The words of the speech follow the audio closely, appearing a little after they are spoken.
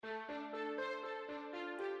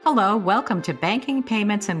Hello, welcome to Banking,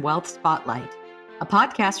 Payments, and Wealth Spotlight, a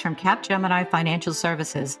podcast from Capgemini Financial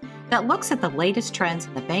Services that looks at the latest trends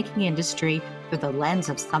in the banking industry through the lens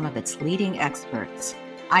of some of its leading experts.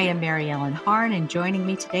 I am Mary Ellen Harn, and joining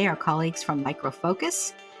me today are colleagues from Micro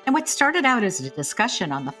Focus. And what started out as a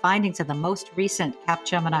discussion on the findings of the most recent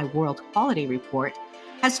Capgemini World Quality Report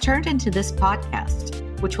has turned into this podcast,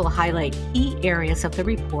 which will highlight key areas of the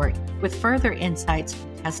report with further insights from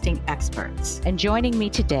testing experts. And joining me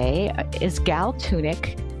today is Gal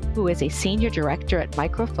Tunick, who is a senior director at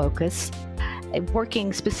Micro Focus,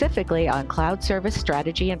 working specifically on cloud service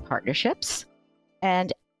strategy and partnerships,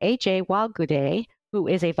 and Ajay Walgude, who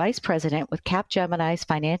is a vice president with Capgemini's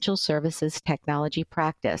Financial Services Technology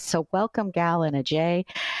Practice. So welcome, Gal and Ajay.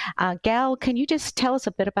 Gal, can you just tell us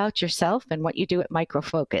a bit about yourself and what you do at Micro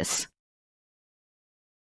Focus?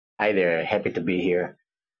 Hi there, happy to be here.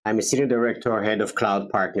 I'm a senior director, head of cloud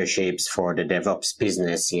partnerships for the DevOps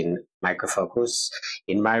business in Micro Focus.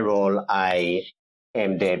 In my role, I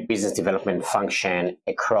am the business development function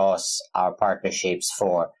across our partnerships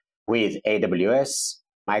with AWS,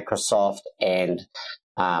 Microsoft, and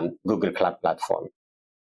Google Cloud Platform.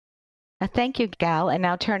 Thank you, Gal. And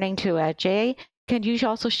now turning to Ajay, can you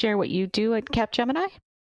also share what you do at Capgemini?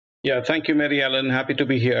 Yeah, thank you, Mary Ellen. Happy to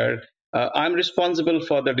be here. I'm responsible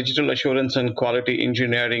for the digital assurance and quality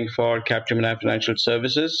engineering for Capgemini Financial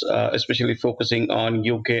Services, especially focusing on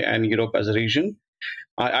UK and Europe as a region.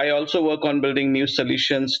 I also work on building new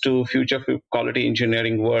solutions to future quality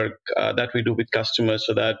engineering work that we do with customers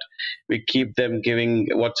so that we keep them giving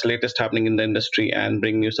what's latest happening in the industry and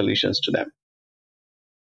bring new solutions to them.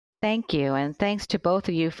 Thank you, and thanks to both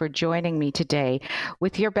of you for joining me today.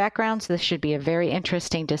 With your backgrounds, this should be a very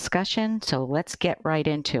interesting discussion, so let's get right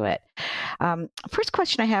into it. First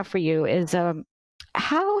question I have for you is,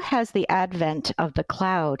 how has the advent of the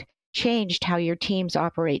cloud changed how your teams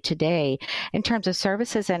operate today in terms of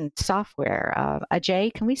services and software?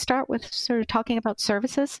 Ajay, can we start with sort of talking about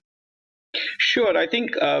services? Sure. I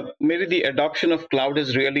think maybe the adoption of cloud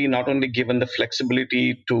has really not only given the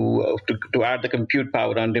flexibility to add the compute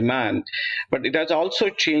power on demand, but it has also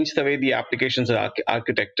changed the way the applications are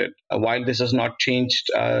architected. While this has not changed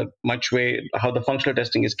much way how the functional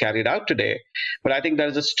testing is carried out today, but I think there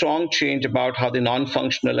is a strong change about how the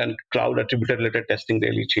non-functional and cloud attributed related testing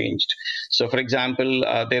really changed. So, for example,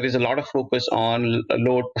 there is a lot of focus on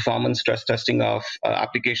load performance stress testing of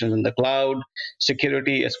applications in the cloud,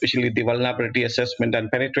 security, especially the vulnerability assessment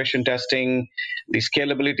and penetration testing, the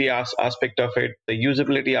scalability aspect of it, the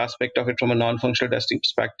usability aspect of it from a non-functional testing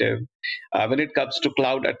perspective. When it comes to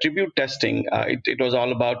cloud attribute testing, it was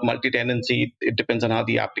all about multi-tenancy. It depends on how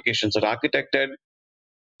the applications are architected.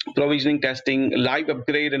 Provisioning testing, live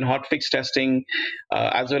upgrade and hotfix testing,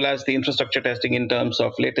 as well as the infrastructure testing in terms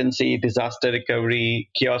of latency, disaster recovery,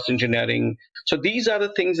 chaos engineering. So these are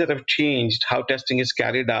the things that have changed how testing is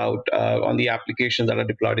carried out on the applications that are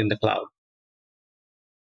deployed in the cloud.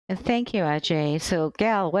 Thank you, Ajay. So,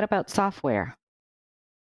 Gal, what about software?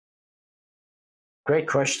 Great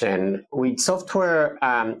question. With software,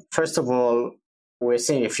 first of all, we're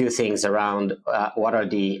seeing a few things around what are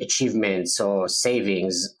the achievements or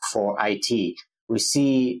savings for IT. We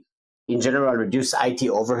see, in general, reduce IT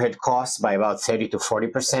overhead costs by about 30 to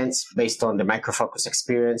 40% based on the Micro Focus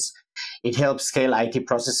experience. It helps scale IT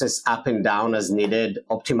processes up and down as needed,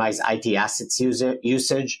 optimize IT assets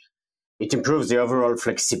usage. It improves the overall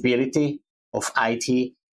flexibility of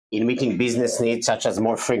IT in meeting business needs, such as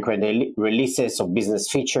more frequent releases of business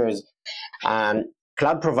features.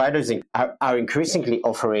 Cloud providers are increasingly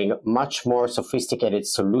offering much more sophisticated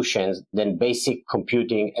solutions than basic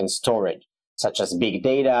computing and storage, such as big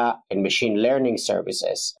data and machine learning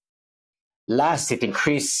services. Last, it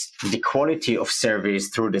increases the quality of service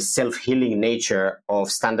through the self-healing nature of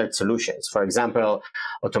standard solutions. For example,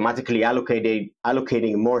 automatically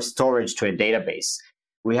allocating more storage to a database.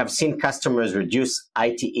 We have seen customers reduce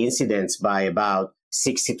IT incidents by about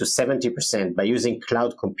 60 to 70% by using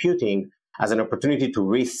cloud computing as an opportunity to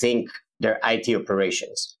rethink their IT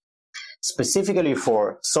operations. Specifically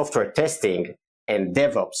for software testing and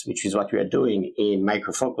DevOps, which is what we are doing in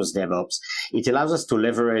Micro Focus DevOps, it allows us to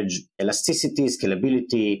leverage elasticity,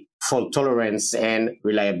 scalability, fault tolerance, and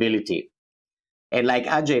reliability. And like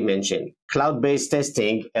Ajay mentioned, cloud-based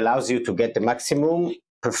testing allows you to get the maximum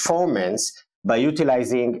performance by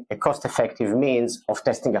utilizing a cost-effective means of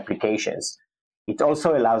testing applications. It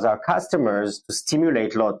also allows our customers to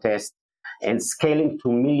stimulate load tests and scaling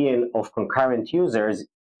to millions of concurrent users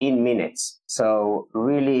in minutes. So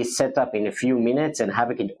really set up in a few minutes and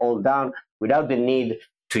having it all done without the need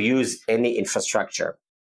to use any infrastructure.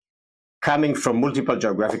 Coming from multiple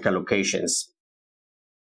geographical locations.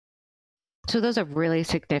 So those are really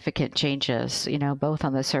significant changes, both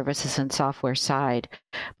on the services and software side.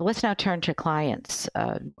 But let's now turn to clients.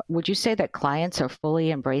 Would you say that clients are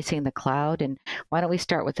fully embracing the cloud? And why don't we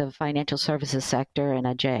start with the financial services sector and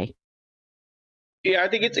Ajay? Yeah, I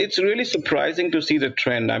think it's really surprising to see the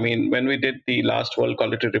trend. I mean, when we did the last World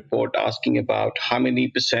Quality Report asking about how many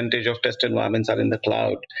percentage of test environments are in the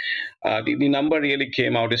cloud, the number really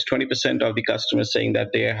came out is 20% of the customers saying that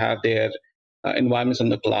they have their environments in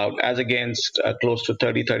the cloud, as against close to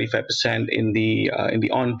 30-35% in the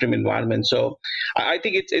on-prem environment. So I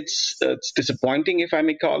think it's disappointing, if I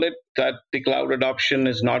may call it, that the cloud adoption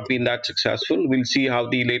has not been that successful. We'll see how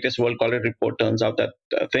the latest World Quality Report turns out that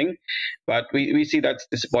thing, but we see that's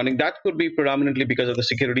disappointing. That could be predominantly because of the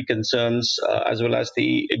security concerns, as well as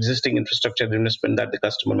the existing infrastructure investment that the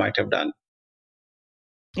customer might have done.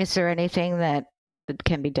 Is there anything that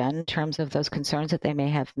can be done in terms of those concerns that they may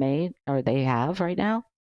have made or they have right now?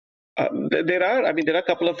 There are a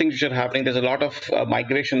couple of things which are happening. There's a lot of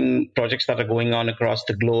migration projects that are going on across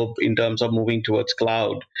the globe in terms of moving towards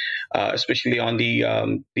cloud, especially on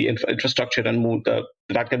the infrastructure and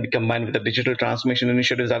that can be combined with the digital transformation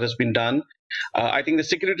initiatives that has been done. I think the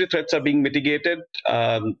security threats are being mitigated.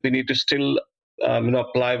 We need to still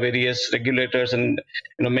apply various regulators and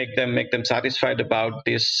make them satisfied about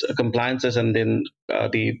these compliances, and then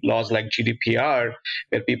the laws like GDPR,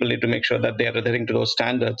 where people need to make sure that they are adhering to those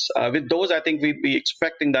standards. With those, I think we'd be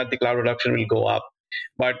expecting that the cloud adoption will go up.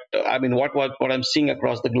 But what I'm seeing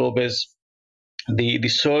across the globe is the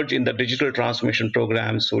surge in the digital transformation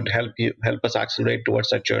programs would help us accelerate towards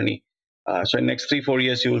that journey. So in the next 3-4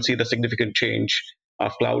 years, you will see the significant change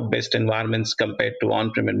of cloud-based environments compared to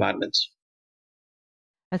on-prem environments.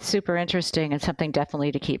 That's super interesting and something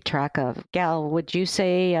definitely to keep track of. Gal, would you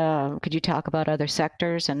say, could you talk about other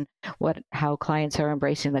sectors and how clients are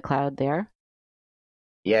embracing the cloud there?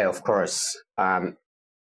 Yeah, of course.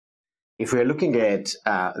 If we're looking at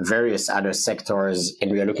various other sectors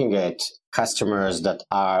and we are looking at customers that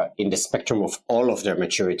are in the spectrum of all of their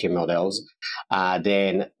maturity models,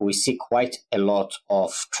 then we see quite a lot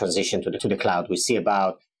of transition to the cloud. We see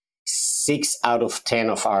about 6 out of 10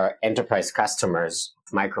 of our enterprise customers,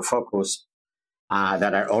 Micro Focus,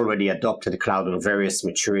 that are already adopted the cloud on various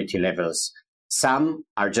maturity levels. Some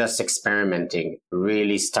are just experimenting,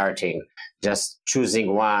 really starting, just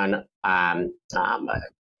choosing one,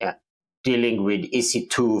 dealing with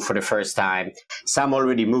EC2 for the first time. Some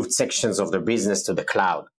already moved sections of their business to the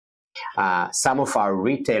cloud. Some of our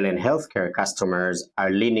retail and healthcare customers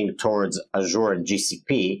are leaning towards Azure and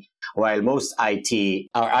GCP, while most IT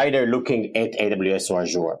are either looking at AWS or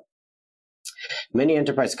Azure. Many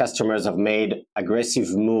enterprise customers have made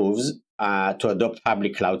aggressive moves to adopt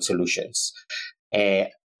public cloud solutions.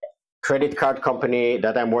 A credit card company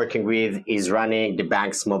that I'm working with is running the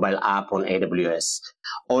bank's mobile app on AWS.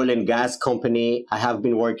 Oil and gas company I have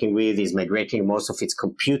been working with is migrating most of its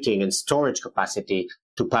computing and storage capacity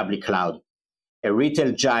to public cloud. A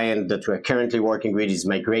retail giant that we're currently working with is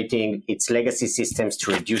migrating its legacy systems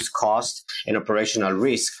to reduce cost and operational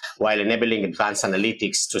risk while enabling advanced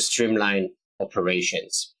analytics to streamline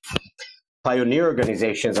operations. Pioneer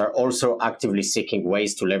organizations are also actively seeking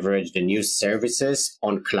ways to leverage the new services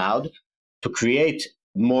on cloud to create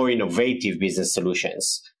more innovative business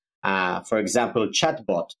solutions. For example,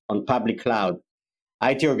 chatbot on public cloud.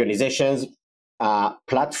 IT organizations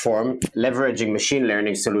platform leveraging machine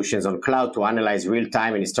learning solutions on cloud to analyze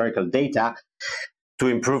real-time and historical data to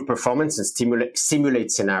improve performance and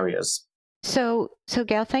simulate scenarios. So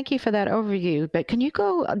Gal, thank you for that overview, but can you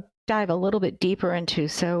go dive a little bit deeper into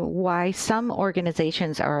why some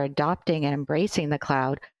organizations are adopting and embracing the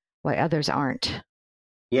cloud, why others aren't?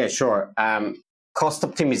 Yeah, sure. Cost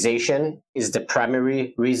optimization is the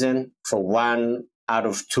primary reason for 1 out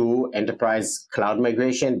of 2 enterprise cloud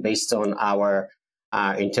migration based on our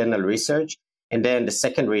internal research. And then the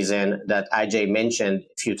second reason that Ajay mentioned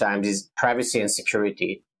a few times is privacy and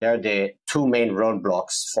security. They're the 2 main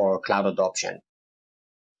roadblocks for cloud adoption.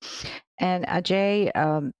 And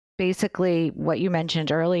Ajay, basically what you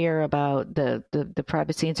mentioned earlier about the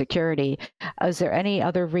privacy and security, is there any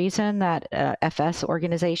other reason that FS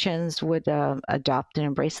organizations would adopt and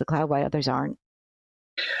embrace the cloud while others aren't?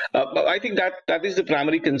 I think that is the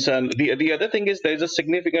primary concern. The other thing is there's a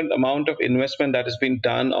significant amount of investment that has been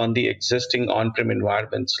done on the existing on-prem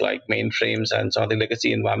environments like mainframes and some of the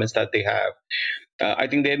legacy environments that they have. I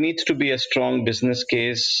think there needs to be a strong business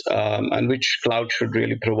case and which cloud should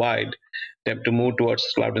really provide them to move towards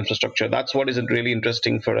cloud infrastructure. That's what is really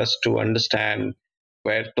interesting for us to understand,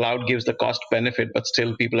 where cloud gives the cost benefit, but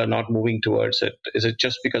still people are not moving towards it. Is it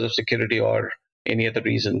just because of security or any other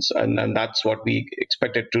reasons? And that's what we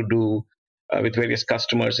expected to do with various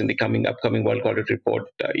customers in the upcoming World Audit Report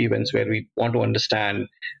events, where we want to understand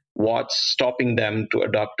what's stopping them to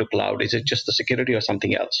adopt to cloud. Is it just the security or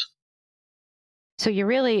something else? So you're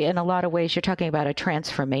really, in a lot of ways, you're talking about a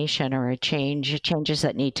transformation or changes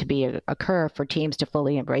that need to occur for teams to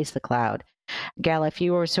fully embrace the cloud. Gal, if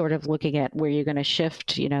you were sort of looking at where you're going to shift,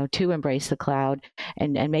 to embrace the cloud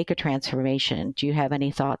and make a transformation, do you have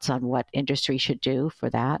any thoughts on what industry should do for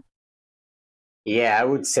that? Yeah, I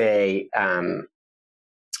would say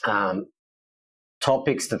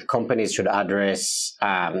topics that companies should address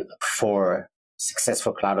for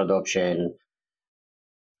successful cloud adoption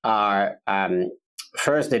are,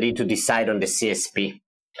 first, they need to decide on the CSP.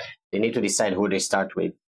 They need to decide who they start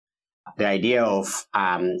with. The idea of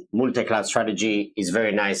multi-cloud strategy is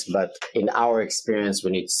very nice, but in our experience,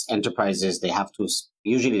 when it's enterprises,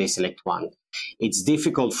 usually they select one. It's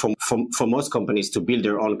difficult for most companies to build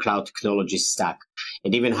their own cloud technology stack,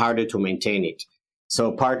 and even harder to maintain it.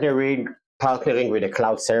 So partnering with a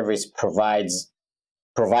cloud service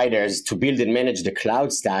providers to build and manage the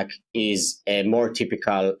cloud stack is a more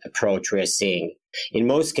typical approach we're seeing. In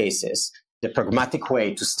most cases, the pragmatic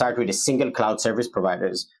way to start with a single cloud service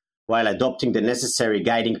providers while adopting the necessary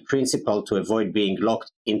guiding principle to avoid being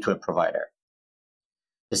locked into a provider.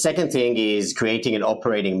 The second thing is creating an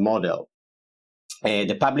operating model.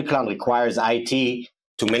 The public cloud requires IT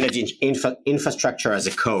to manage infrastructure as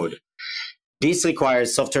a code. This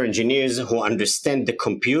requires software engineers who understand the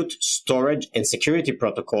compute, storage, and security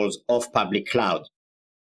protocols of public cloud,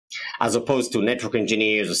 as opposed to network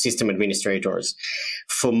engineers or system administrators.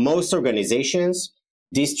 For most organizations,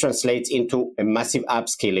 this translates into a massive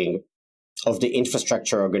upskilling of the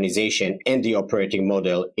infrastructure organization and the operating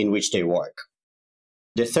model in which they work.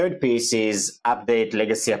 The third piece is update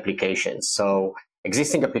legacy applications. So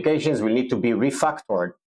existing applications will need to be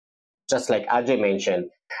refactored, just like Ajay mentioned,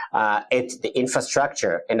 at the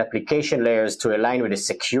infrastructure and application layers to align with the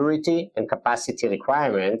security and capacity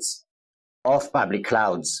requirements of public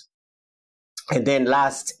clouds. And then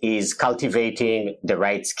last is cultivating the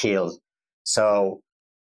right skills. So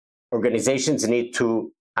organizations need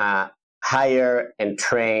to hire and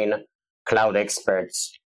train cloud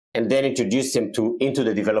experts and then introduce them into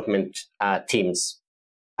the development teams.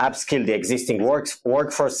 Upskill the existing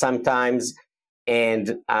workforce sometimes,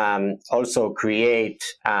 and also create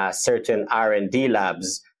certain R&D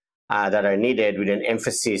labs that are needed with an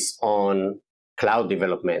emphasis on cloud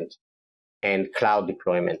development and cloud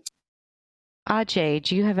deployment. Ajay,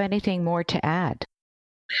 do you have anything more to add?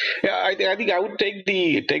 Yeah, I think I would take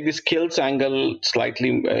the skills angle slightly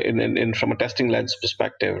in from a testing lens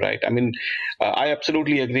perspective, right? I mean, I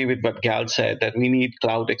absolutely agree with what Gal said, that we need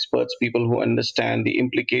cloud experts, people who understand the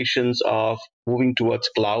implications of moving towards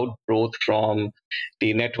cloud, both from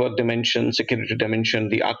the network dimension, security dimension,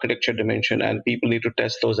 the architecture dimension, and people need to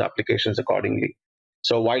test those applications accordingly.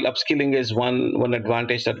 So while upskilling is one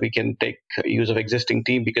advantage that we can take use of existing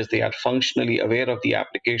team because they are functionally aware of the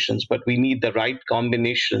applications, but we need the right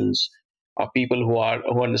combinations of people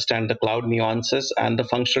who understand the cloud nuances and the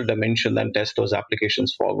functional dimension and test those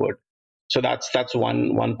applications forward. So that's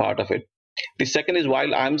one part of it. The second is,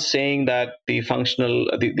 while I'm saying that the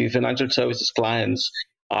financial services clients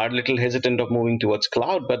are a little hesitant of moving towards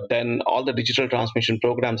cloud, but then all the digital transformation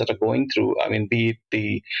programs that are going through, I mean, be it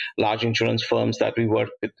the large insurance firms that we work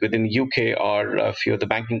with within the UK or a few of the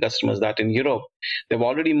banking customers that in Europe, they've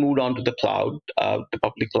already moved on to the cloud, the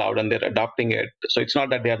public cloud, and they're adopting it. So it's not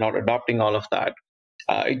that they are not adopting all of that.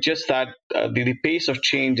 It's just that the pace of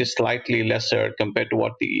change is slightly lesser compared to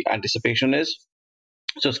what the anticipation is.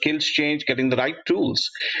 So skills change, getting the right tools,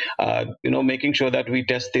 making sure that we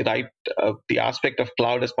test the aspect of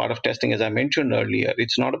cloud as part of testing, as I mentioned earlier.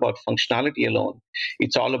 It's not about functionality alone.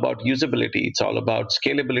 It's all about usability. It's all about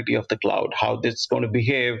scalability of the cloud, how this is going to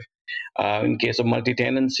behave in case of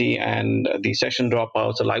multi-tenancy and the session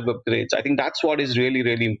dropouts or live upgrades. I think that's what is really,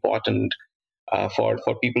 really important for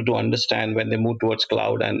people to understand when they move towards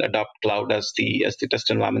cloud and adopt cloud as the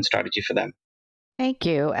test environment strategy for them. Thank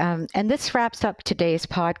you. And this wraps up today's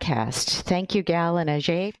podcast. Thank you, Gal and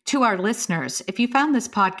Ajay. To our listeners, if you found this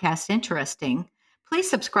podcast interesting, please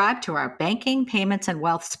subscribe to our Banking, Payments, and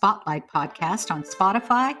Wealth Spotlight podcast on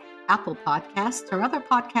Spotify, Apple Podcasts, or other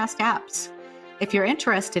podcast apps. If you're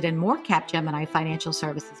interested in more Capgemini Financial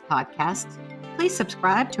Services podcasts, please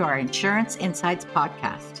subscribe to our Insurance Insights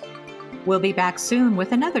podcast. We'll be back soon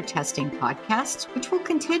with another testing podcast, which will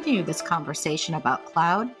continue this conversation about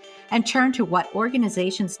cloud and turn to what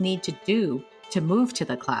organizations need to do to move to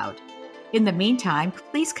the cloud. In the meantime,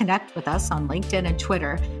 please connect with us on LinkedIn and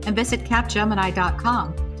Twitter and visit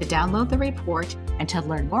capgemini.com to download the report And to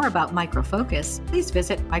learn more about Micro Focus, please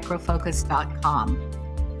visit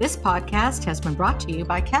microfocus.com. This podcast has been brought to you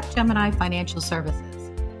by Capgemini Financial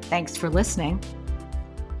Services. Thanks for listening.